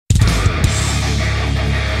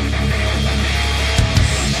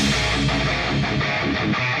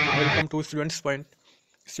Two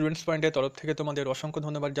students পয়েন্টের তরফ থেকে তোমাদের অসংখ্য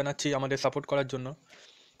ধন্যবাদ জানাচ্ছি আমাদের সাপোর্ট করার জন্য।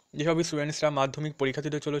 যেসব স্টুডেন্টসরা মাধ্যমিক পরীক্ষা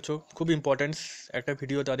দিতে চলেছো, খুব ইম্পর্টেন্স একটা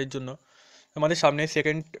ভিডিও তাদের জন্য। আমাদের সামনে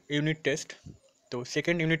সেকেন্ড ইউনিট টেস্ট। তো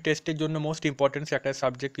সেকেন্ড ইউনিট টেস্টের জন্য মোস্ট ইম্পর্টেন্স একটা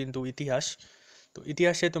সাবজেক্ট কিন্তু ইতিহাস। তো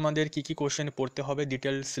ইতিহাসে তোমাদের কী কী কোশ্চেন পড়তে হবে,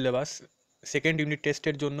 ডিটেল সিলেবাস সেকেন্ড ইউনিট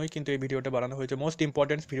টেস্টের জন্যই কিন্তু এই ভিডিওটা বানানো হয়েছে। মোস্ট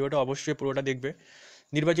ইম্পর্টেন্স ভিডিওটা অবশ্যই পুরোটা দেখবে।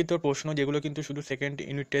 নির্বাচিত প্রশ্ন যেগুলো কিন্তু শুধু সেকেন্ড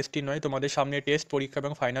ইউনিট টেস্টই নয়, তোমাদের সামনে টেস্ট পরীক্ষা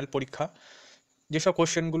এবং ফাইনাল পরীক্ষা যেসব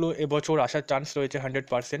কোশ্চেনগুলো এবছর আসার চান্স রয়েছে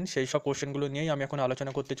 100%, সেই সব কোশ্চেনগুলো নিয়েই আমি এখন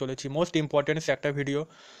আলোচনা করতে চলেছি। মোস্ট ইম্পর্টেন্স একটা ভিডিও।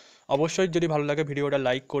 অবশ্যই যদি ভালো লাগে ভিডিওটা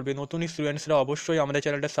লাইক করবে। নতুন স্টুডেন্টসরা অবশ্যই আমাদের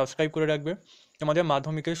চ্যানেলটা সাবস্ক্রাইব করে রাখবে। আমাদের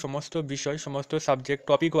মাধ্যমিকের সমস্ত বিষয়, সমস্ত সাবজেক্ট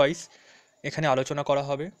টপিক ওয়াইজ এখানে আলোচনা করা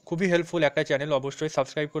হবে। খুবই হেল্পফুল একটা চ্যানেল, অবশ্যই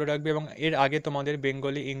সাবস্ক্রাইব করে রাখবে। এবং এর আগে তোমাদের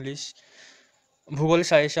বেঙ্গলি, ইংলিশ, ভূগোল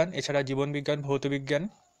সাজেশান, এছাড়া জীবনবিজ্ঞান, ভৌতবিজ্ঞান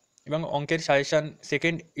এবং অঙ্কের সাজেশান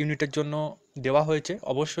সেকেন্ড ইউনিটের জন্য দেওয়া হয়েছে।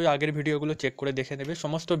 অবশ্যই আগের ভিডিওগুলো চেক করে দেখে নেবে।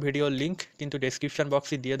 সমস্ত ভিডিওর লিঙ্ক কিন্তু ডেসক্রিপশন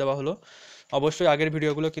বক্সে দিয়ে দেওয়া হলো। অবশ্যই আগের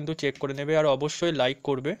ভিডিওগুলো কিন্তু চেক করে নেবে আর অবশ্যই লাইক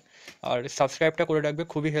করবে আর সাবস্ক্রাইবটা করে রাখবে,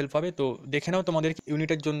 খুবই হেল্প হবে। তো দেখে নাও তোমাদের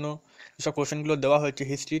ইউনিটের জন্য যেসব কোশ্চেনগুলো দেওয়া হয়েছে।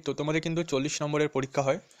 হিস্ট্রি, তো তোমাদের কিন্তু 40 নম্বরের পরীক্ষা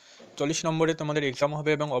হয়। 40 নম্বরে তোমাদের এক্সাম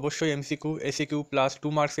হবে এবং অবশ্যই এমসিকিউ, এসিকিউ প্লাস 2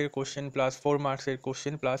 মার্কসের কোশ্চেন প্লাস 4 মার্কসের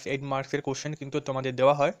কোশ্চেন প্লাস 8 মার্কসের কোশ্চেন কিন্তু তোমাদের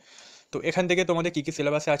দেওয়া হয়। তো এখান থেকে তোমাদের কী কী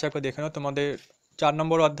সিলেবাসে আছে একবার দেখে নাও। তোমাদের 4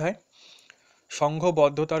 নম্বর অধ্যায়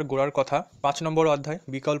সংঘবদ্ধতার গোড়ার কথা, 5 নম্বর অধ্যায়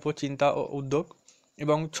বিকল্প চিন্তা ও উদ্যোগ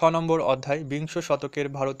এবং 6 নম্বর অধ্যায় বিংশ শতকের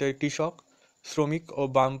ভারতের কৃষক, শ্রমিক ও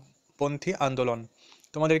বামপন্থী আন্দোলন।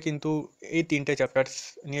 তোমাদের কিন্তু এই 3টে চ্যাপ্টার্স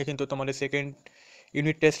নিয়ে কিন্তু তোমাদের সেকেন্ড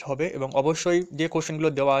ইউনিট টেস্ট হবে। এবং অবশ্যই যে কোশ্চেনগুলো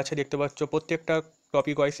দেওয়া আছে দেখতে পাচ্ছ, প্রত্যেকটা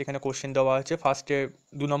টপিক ওয়াইজ এখানে কোশ্চেন দেওয়া আছে। ফার্স্টে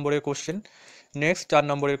 2 নম্বরের কোশ্চেন, নেক্সট 4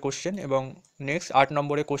 নম্বরের কোশ্চেন এবং নেক্সট 8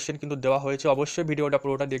 নম্বরের কোশ্চেন কিন্তু দেওয়া হয়েছে। অবশ্যই ভিডিওটা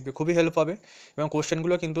পুরোটা দেখবে, খুবই হেল্প হবে। এবং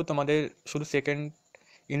কোশ্চেনগুলো কিন্তু তোমাদের শুধু সেকেন্ড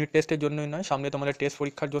ইউনিট টেস্টের জন্যই নয়, সামনে তোমাদের টেস্ট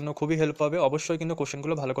পরীক্ষার জন্য খুবই হেল্প হবে। অবশ্যই কিন্তু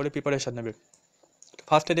কোশ্চেনগুলো ভালো করে প্রিপারেশান নেবে।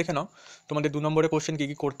 ফার্স্টে দেখে নাও তোমাদের 2 নম্বরের কোশ্চেন কী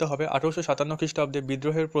কী করতে হবে। 1857 খ্রিস্টাব্দে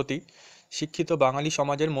বিদ্রোহের প্রতি শিক্ষিত বাঙালি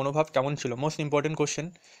সমাজের মনোভাব কেমন ছিল, মোস্ট ইম্পর্টেন্ট কোশ্চেন।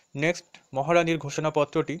 নেক্সট, মহারানীর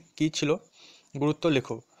ঘোষণাপত্রটি কী ছিল, গুরুত্ব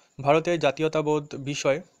লেখো। ভারতের জাতীয়তাবোধ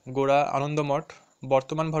বিষয়ে গোড়া আনন্দমঠ,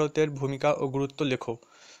 বর্তমান ভারতের ভূমিকা ও গুরুত্ব লেখো।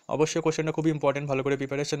 অবশ্যই কোশ্চেনটা খুবই ইম্পর্টেন্ট, ভালো করে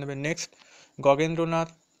প্রিপারেশন নেবে। নেক্সট, গগেন্দ্রনাথ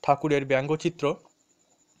ঠাকুরের ব্যঙ্গচিত্র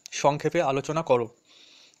সংক্ষেপে আলোচনা করো।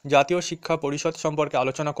 জাতীয় শিক্ষা পরিষদ সম্পর্কে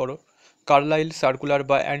আলোচনা করো। কার্লাইল সার্কুলার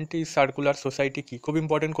বা অ্যান্টি সার্কুলার সোসাইটি কী, খুব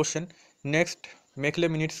important question. Next, Macaulay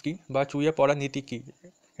minutes কী বা চুইয়ে পড়া নীতি কী,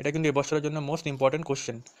 এটা কিন্তু এবছরের জন্য most important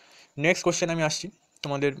question. Next question আমি আসছি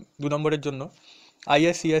তোমাদের 2 নম্বরের জন্য।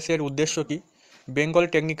 আইএসসিএস এর উদ্দেশ্য কী, বেঙ্গল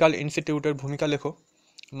টেকনিক্যাল ইনস্টিটিউটের ভূমিকা লেখো।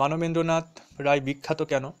 মানবেন্দ্রনাথ রায় বিখ্যাত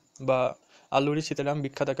কেন বা আল্লুরি সীতারাম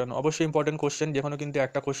বিখ্যাত কেন, অবশ্যই ইম্পর্টেন্ট কোশ্চেন, যেখানে কিন্তু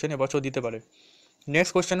একটা কোশ্চেন এবছর দিতে পারে।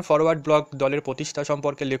 নেক্সট কোশ্চেন, ফরওয়ার্ড ব্লক দলের প্রতিষ্ঠা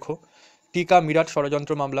সম্পর্কে লেখো। টিকা মিরাট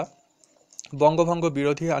ষড়যন্ত্র মামলা, বঙ্গভঙ্গ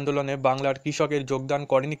বিরোধী আন্দোলনে বাংলার কৃষকের যোগদান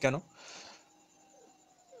করেনি কেন,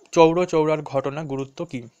 চৌরার ঘটনা গুরুত্ব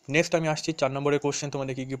কী। নেক্সট আমি আসছি 4 নম্বরের কোশ্চেন,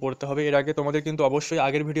 তোমাদের কী কী পড়তে হবে। এর আগে তোমাদের কিন্তু অবশ্যই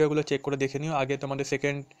আগের ভিডিওগুলো চেক করে দেখে নিও। আগে তোমাদের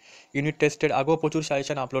সেকেন্ড ইউনিট টেস্টের আগেও প্রচুর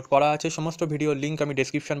সাজেশন আপলোড করা আছে। সমস্ত ভিডিওর লিঙ্ক আমি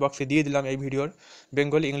ডেসক্রিপশন বক্সে দিয়ে দিলাম এই ভিডিওর।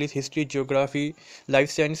 Bengal, English, history, geography, life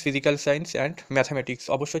science, physical science and mathematics,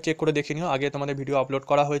 অবশ্যই চেক করে দেখে নিও। আগে তোমাদের ভিডিও আপলোড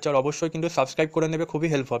করা হয়েছে আর অবশ্যই কিন্তু সাবস্ক্রাইব করে নেবে, খুবই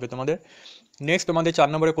হেল্প হবে তোমাদের। নেক্সট তোমাদের 4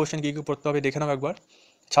 নম্বরের কোশ্চেন কী কী পড়তে হবে দেখে নাও একবার।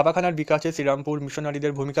 ছাপাখানার বিকাশে শ্রীরামপুর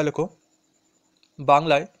মিশনারিদের ভূমিকা লেখো।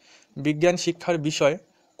 বাংলায় বিজ্ঞান শিক্ষার বিষয়ে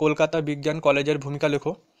কলকাতা বিজ্ঞান কলেজের ভূমিকা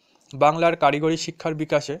লেখো। বাংলার কারিগরি শিক্ষার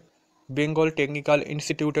বিকাশে বেঙ্গল টেকনিক্যাল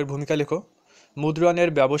ইনস্টিটিউটের ভূমিকা লেখো। মুদ্রণের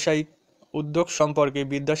ব্যবসায়িক উদ্যোগ সম্পর্কে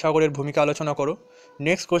বিদ্যাসাগরের ভূমিকা আলোচনা করো।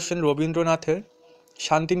 নেক্সট কোশ্চেন, রবীন্দ্রনাথের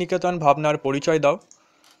শান্তিনিকেতন ভাবনার পরিচয় দাও।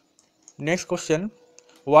 Next question,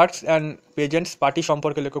 works and peasants party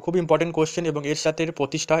সম্পর্কে লেখো, খুব ইম্পর্টেন্ট কোশ্চেন এবং এর সাথে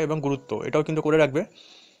প্রতিষ্ঠা এবং গুরুত্ব, এটাও কিন্তু করে রাখবে।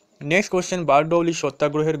 নেক্সট কোশ্চেন, বারডৌলি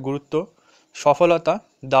সত্যাগ্রহের গুরুত্ব, সফলতা,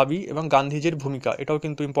 দাবি এবং গান্ধীজির ভূমিকা, এটাও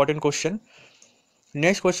কিন্তু ইম্পর্টেন্ট কোশ্চেন।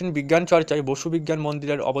 নেক্সট কোশ্চেন, বিজ্ঞান চর্চায় বসু বিজ্ঞান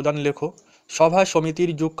মন্দিরের অবদান লেখো। সভা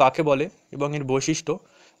সমিতির যুগ কাকে বলে এবং এর বৈশিষ্ট্য।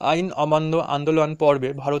 আইন অমান্য আন্দোলন পর্বে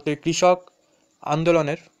ভারতের কৃষক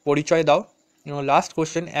আন্দোলনের পরিচয় দাও। এবং লাস্ট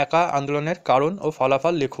কোশ্চেন, একা আন্দোলনের কারণ ও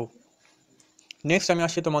ফলাফল লেখো। নেক্সট আমি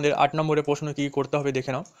আসছি তোমাদের 8 নম্বরের প্রশ্ন কী করতে হবে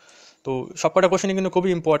দেখে নাও। তো সবকটা কোশ্চেনই কিন্তু খুবই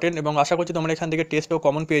ইম্পর্টেন্ট এবং আশা করছি তোমরা এখান থেকে টেস্টও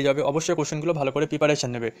কমন পেয়ে যাবে। অবশ্যই কোশ্চেনগুলো ভালো করে প্রিপারেশন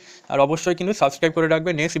নেবে আর অবশ্যই কিন্তু সাবস্ক্রাইব করে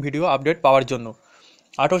রাখবে নেক্সট ভিডিও আপডেট পাওয়ার জন্য।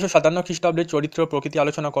 1857 খ্রিস্টাব্দের চরিত্র প্রকৃতি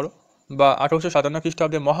আলোচনা করো বা 1857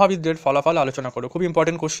 খ্রিস্টাব্দে মহাবিদ্যের ফলাফল আলোচনা করো, খুব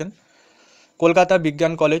ইম্পর্টেন্ট কোশ্চেন। কলকাতা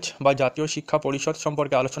বিজ্ঞান কলেজ বা জাতীয় শিক্ষা পরিষদ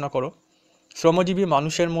সম্পর্কে আলোচনা করো। শ্রমজীবী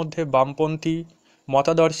মানুষের মধ্যে বামপন্থী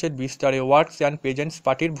মতাদর্শের বিস্তারে ওয়ার্কস অ্যান্ড পেজেন্টস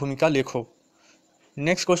পার্টির ভূমিকা লেখো।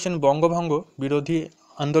 নেক্সট কোশ্চেন, বঙ্গভঙ্গ বিরোধী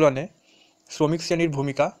আন্দোলনে শ্রমিক শ্রেণীর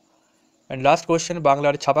ভূমিকা। অ্যান্ড লাস্ট কোশ্চেন,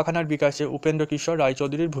 বাংলার ছাপাখানার বিকাশে উপেন্দ্র কিশোর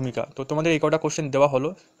রায়চৌধুরীর ভূমিকা। তো তোমাদের এই কটা কোশ্চেন দেওয়া হলো।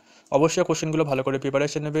 অবশ্যই কোশ্চেনগুলো ভালো করে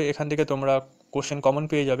প্রিপারেশন নেবে, এখান থেকে তোমরা কোশ্চেন কমন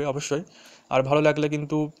পেয়ে যাবে অবশ্যই। আর ভালো লাগলে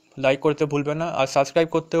কিন্তু লাইক করতে ভুলবে না, আর সাবস্ক্রাইব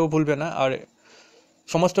করতেও ভুলবে না। আর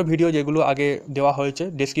সমস্ত ভিডিও যেগুলো আগে দেওয়া হয়েছে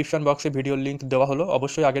ডেসক্রিপশন বক্সে ভিডিওর লিঙ্ক দেওয়া হলো,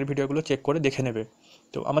 অবশ্যই আগের ভিডিওগুলো চেক করে দেখে নেবে।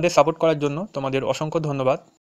 তো আমাদের সাপোর্ট করার জন্য তোমাদের অসংখ্য ধন্যবাদ।